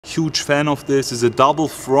huge fan of this. It's a double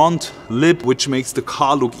front lip, which makes the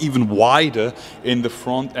car look even wider in the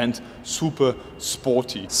front and super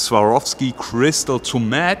sporty. Swarovski crystal to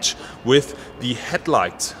match with the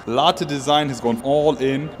headlights. Larte Design has gone all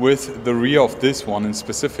in with the rear of this one in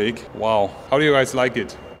specific. Wow, how do you guys like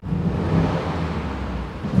it?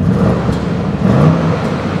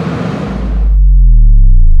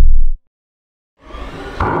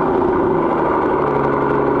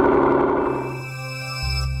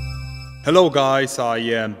 Hello guys, I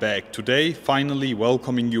am back today, finally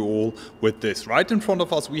welcoming you all with this. Right in front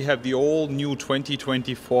of us we have the all new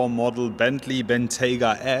 2024 model Bentley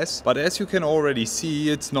Bentayga S, but as you can already see,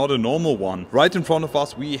 it's not a normal one. Right in front of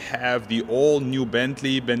us we have the all new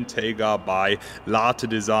Bentley Bentayga by Larte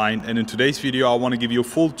Design, and in today's video I want to give you a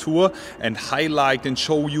full tour and highlight and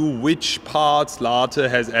show you which parts Larte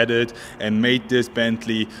has added and made this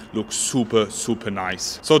Bentley look super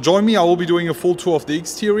nice. So join me, I will be doing a full tour of the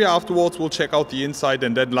exterior. Afterwards we'll check out the inside,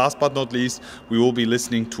 and then last but not least we will be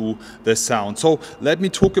listening to the sound. So let me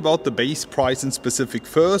talk about the base price in specific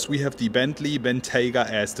first. We have the Bentley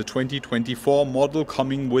Bentayga S, the 2024 model,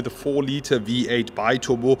 coming with a 4-liter V8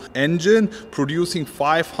 bi-turbo engine, producing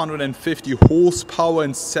 550 horsepower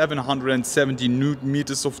and 770 Newton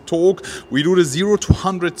meters of torque. We do the 0 to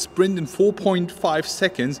 100 sprint in 4.5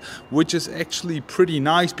 seconds, which is actually pretty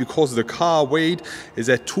nice because the car weight is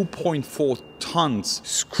at 2.4 tons.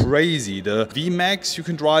 It's crazy. The VMAX you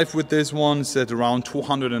can drive with this one is at around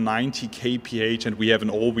 290 kph, and we have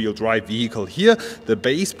an all-wheel drive vehicle here. The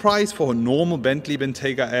base price for a normal Bentley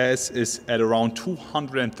Bentayga S is at around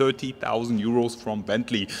 230,000 euros from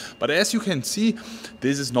Bentley. But as you can see,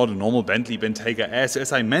 this is not a normal Bentley Bentayga S.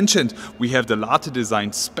 As I mentioned, we have the Larte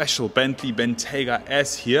Design special Bentley Bentayga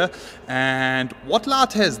S here, and what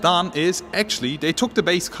Larte has done is actually they took the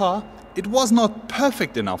base car. It was not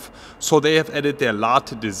perfect enough, so they have added their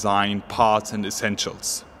Larte Design parts and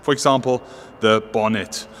essentials. For example, the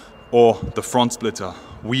bonnet or the front splitter,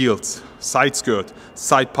 wheels, side skirt,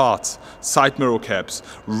 side parts, side mirror caps,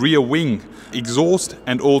 rear wing, exhaust,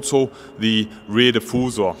 and also the rear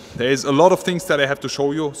diffuser. There is a lot of things that I have to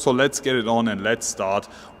show you, so let's get it on and let's start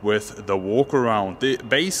with the walk around. The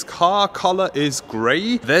base car color is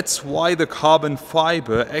gray. That's why the carbon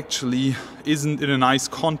fiber actually isn't in a nice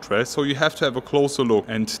contrast, so you have to have a closer look,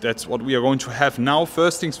 and that's what we are going to have now.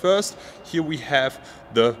 First things first, here we have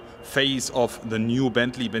the face of the new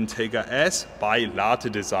Bentley Bentayga S by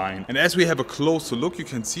Larte Design. And as we have a closer look, you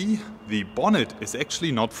can see the bonnet is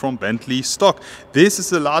actually not from Bentley stock. This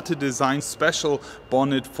is a Larte Design special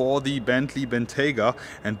bonnet for the Bentley Bentayga,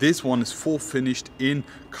 and this one is full finished in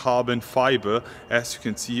carbon fiber. As you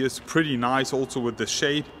can see, it's pretty nice, also with the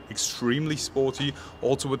shape, extremely sporty,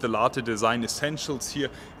 also with the Larte Design essentials here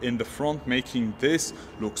in the front, making this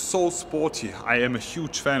look so sporty. I am a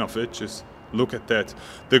huge fan of it. Just look at that.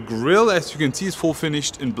 The grille, as you can see, is full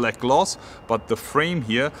finished in black gloss, but the frame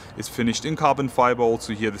here is finished in carbon fiber.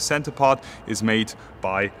 Also here the center part is made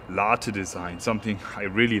by Larte Design, something I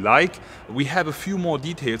really like. We have a few more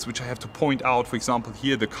details which I have to point out. For example,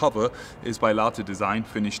 here the cover is by Larte Design,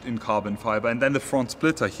 finished in carbon fiber, and then the front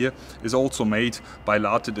splitter here is also made by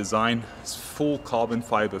Larte Design. It's full carbon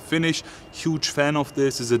fiber finish. Huge fan of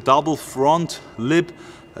this. It's a double front lip,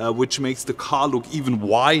 which makes the car look even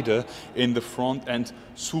wider in the front and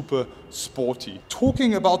super sporty.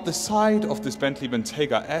 Talking about the side of this Bentley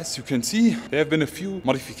Bentayga S, you can see there have been a few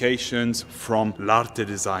modifications from Larte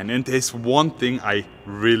Design, and there's one thing I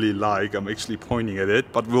really like. I'm actually pointing at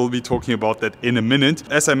it, but we'll be talking about that in a minute.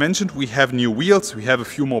 As I mentioned, we have new wheels, we have a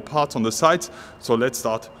few more parts on the sides, so let's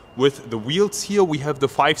start with the wheels. Here we have the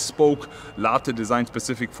 5-spoke Larte Design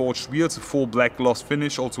specific forged wheels, a full black gloss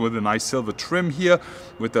finish, also with a nice silver trim here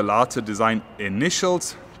with the Larte Design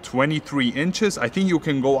initials. 23 inches. I think you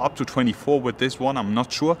can go up to 24 with this one, I'm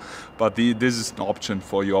not sure, but this is an option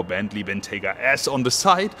for your Bentley Bentayga S. On the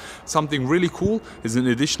side, something really cool is an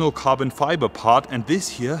additional carbon fiber part, and this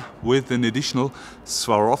here with an additional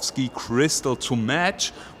Swarovski crystal to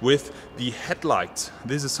match with the headlights.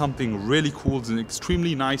 This is something really cool. It's an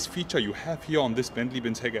extremely nice feature you have here on this Bentley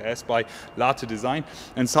Bentayga S by Larte Design.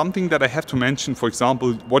 And something that I have to mention, for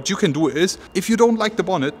example, what you can do is, if you don't like the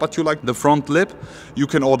bonnet but you like the front lip, you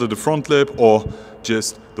can order the front lip, or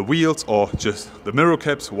just the wheels or just the mirror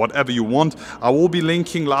caps, whatever you want. I will be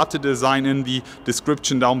linking Larte Design in the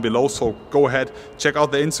description down below, so go ahead, check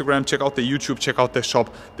out their Instagram, check out their YouTube, check out their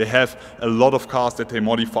shop. They have a lot of cars that they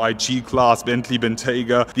modify: G-Class, Bentley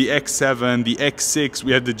Bentayga, the X7, the X6,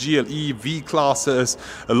 we have the GLE, V-Classes,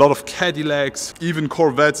 a lot of Cadillacs, even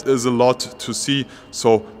Corvettes. Is a lot to see,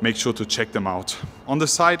 so make sure to check them out. On the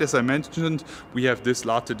side, as I mentioned, we have this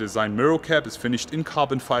Larte Design mirror cap. It's finished in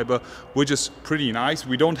carbon fiber, which is pretty nice.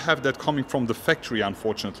 We don't have that coming from the factory,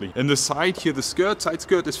 unfortunately. In the side here, the side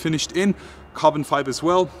skirt is finished in carbon fiber as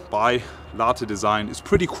well by Larte Design. It's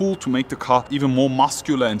pretty cool to make the car even more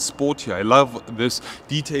muscular and sporty. I love this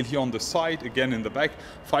detail here on the side. Again, in the back,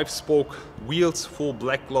 5-spoke wheels, full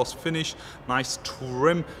black gloss finish, nice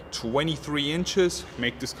trim, 23 inches.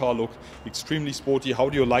 Make this car look extremely sporty. How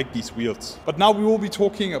do you like these wheels? But now we will be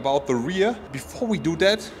talking about the rear. Before we do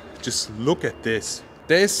that, just look at this.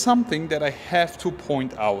 There is something that I have to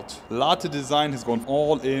point out. Larte Design has gone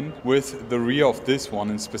all in with the rear of this one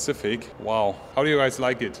in specific. Wow, how do you guys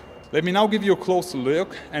like it? Let me now give you a closer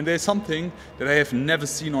look, and there's something that I have never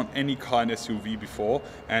seen on any car and SUV before,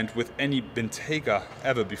 and with any Bentayga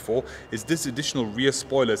ever before, is this additional rear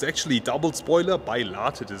spoiler. It's actually double spoiler by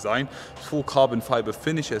Larte Design, full carbon fiber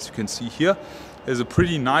finish, as you can see here. There's a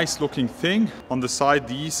pretty nice looking thing on the side.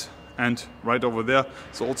 These and right over there,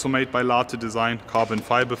 it's also made by Larte Design, carbon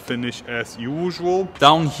fiber finish as usual.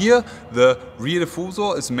 Down here, the rear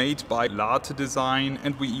diffuser is made by Larte Design,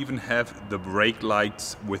 and we even have the brake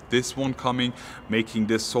lights with this one coming, making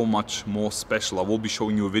this so much more special. I will be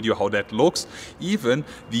showing you a video how that looks. Even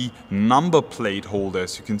the number plate holder,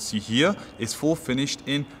 as you can see here, is full finished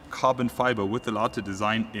in carbon fiber with the Larte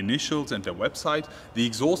Design initials and their website. The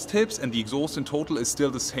exhaust tips and the exhaust in total is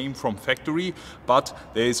still the same from factory, but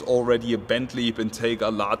there is already a Bentley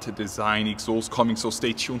Bentayga Larte Design exhaust coming, so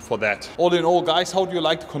stay tuned for that. All in all, guys, how do you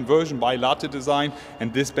like the conversion by Larte Design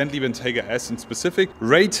and this Bentley Bentayga S in specific?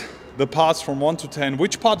 Rate the parts from 1 to 10.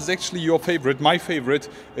 Which part is actually your favorite? My favorite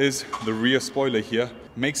is the rear spoiler here.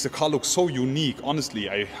 Makes the car look so unique. Honestly,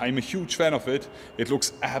 I'm a huge fan of it. It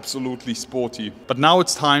looks absolutely sporty. But now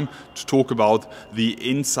it's time to talk about the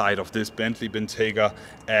inside of this Bentley Bentayga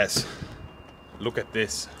S. Look at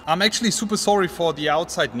this. I'm actually super sorry for the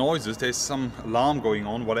outside noises. There's some alarm going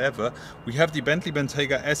on, whatever. We have the Bentley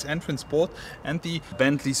Bentayga S entrance port and the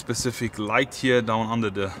Bentley specific light here down under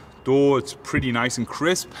the door. It's pretty nice and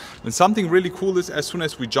crisp. And something really cool is as soon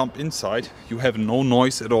as we jump inside, you have no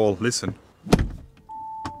noise at all. Listen.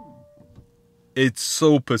 It's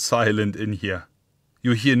super silent in here.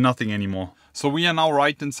 You hear nothing anymore. So we are now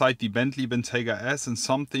right inside the Bentley Bentayga S, and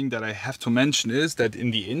something that I have to mention is that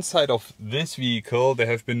in the inside of this vehicle there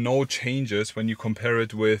have been no changes when you compare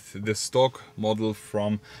it with the stock model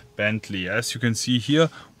from Bentley. As you can see here,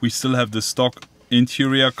 we still have the stock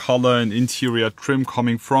interior color and interior trim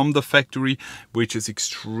coming from the factory, which is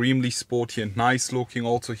extremely sporty and nice looking.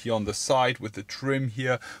 Also here on the side with the trim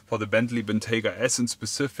here for the Bentley Bentayga S in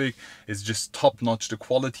specific is just top notch. The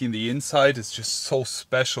quality in the inside is just so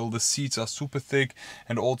special. The seats are super thick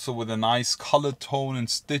and also with a nice color tone and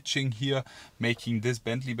stitching here, making this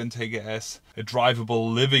Bentley Bentayga S a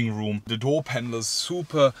drivable living room. The door panel is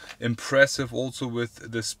super impressive, also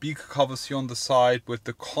with the speaker covers here on the side, with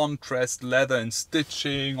the contrast leather and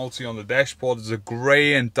stitching. Also on the dashboard is a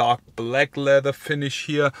gray and dark black leather finish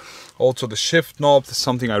here. Also the shift knob is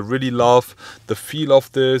something I really love. The feel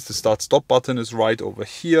of this, the start stop button is right over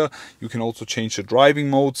here. You can also change the driving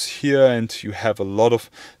modes here, and you have a lot of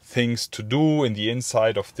things to do in the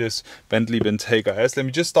inside of this Bentley Bentayga S. Let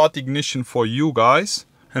me just start the ignition for you guys.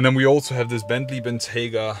 And then we also have this Bentley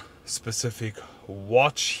Bentayga specific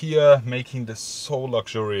watch here, making this so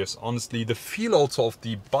luxurious. Honestly, the feel also of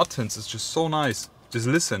the buttons is just so nice. Just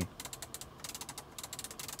listen.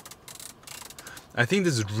 I think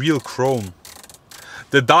this is real chrome.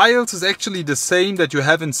 The dials is actually the same that you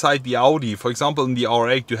have inside the Audi. For example, in the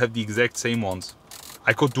R8 you have the exact same ones.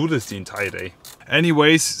 I could do this the entire day.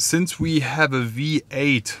 Anyways, since we have a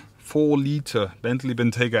V8 4-liter Bentley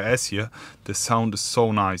Bentayga S here, the sound is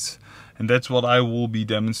so nice. And that's what I will be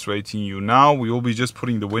demonstrating you now. We will be just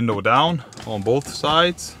putting the window down on both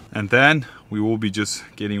sides, and then we will be just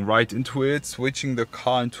getting right into it, switching the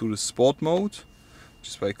car into the sport mode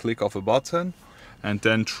just by a click of a button. And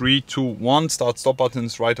then 3, 2, 1, start stop button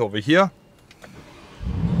is right over here.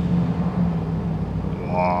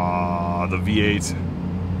 Wow, the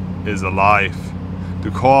V8 is alive.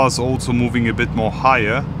 The car is also moving a bit more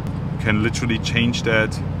higher. You can literally change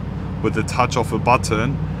that with the touch of a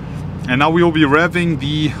button. And now we will be revving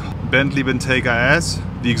the Bentley Bentayga S.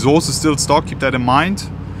 The exhaust is still stock, keep that in mind.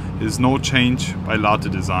 There's no change by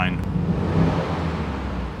Larte Design.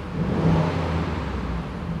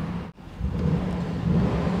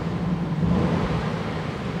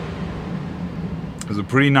 a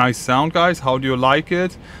pretty nice sound, guys. How do you like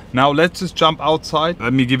it? Now let's just jump outside.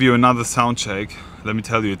 Let me give you another sound check. Let me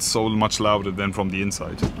tell you, it's so much louder than from the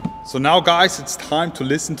inside. So now, guys, it's time to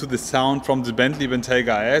listen to the sound from the Bentley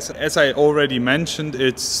Bentayga S. As I already mentioned,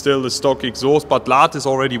 it's still a stock exhaust, but Larte is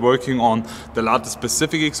already working on the Larte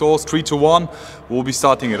specific exhaust. 3, 2, 1, we'll be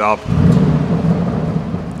starting it up.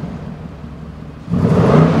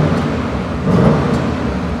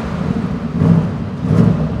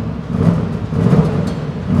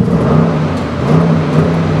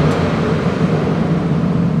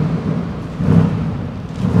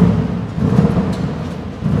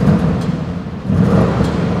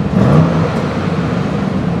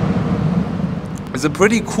 It's a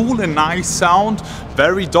pretty cool and nice sound,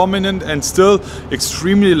 very dominant and still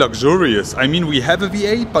extremely luxurious. I mean, we have a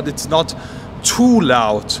V8, but it's not too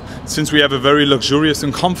loud, since we have a very luxurious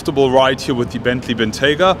and comfortable ride here with the Bentley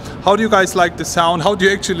Bentayga. How do you guys like the sound? How do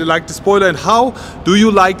you actually like the spoiler? And how do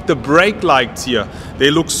you like the brake lights here?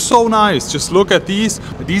 They look so nice. Just look at these.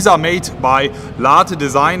 These are made by Larte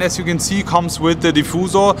Design. As you can see, comes with the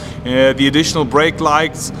diffuser, the additional brake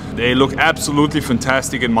lights. They look absolutely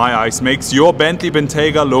fantastic in my eyes. Makes your Bentley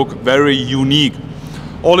Bentayga look very unique.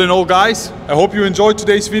 All in all, guys, I hope you enjoyed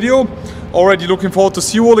today's video. Already looking forward to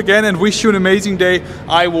see you all again and wish you an amazing day.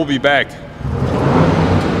 I will be back.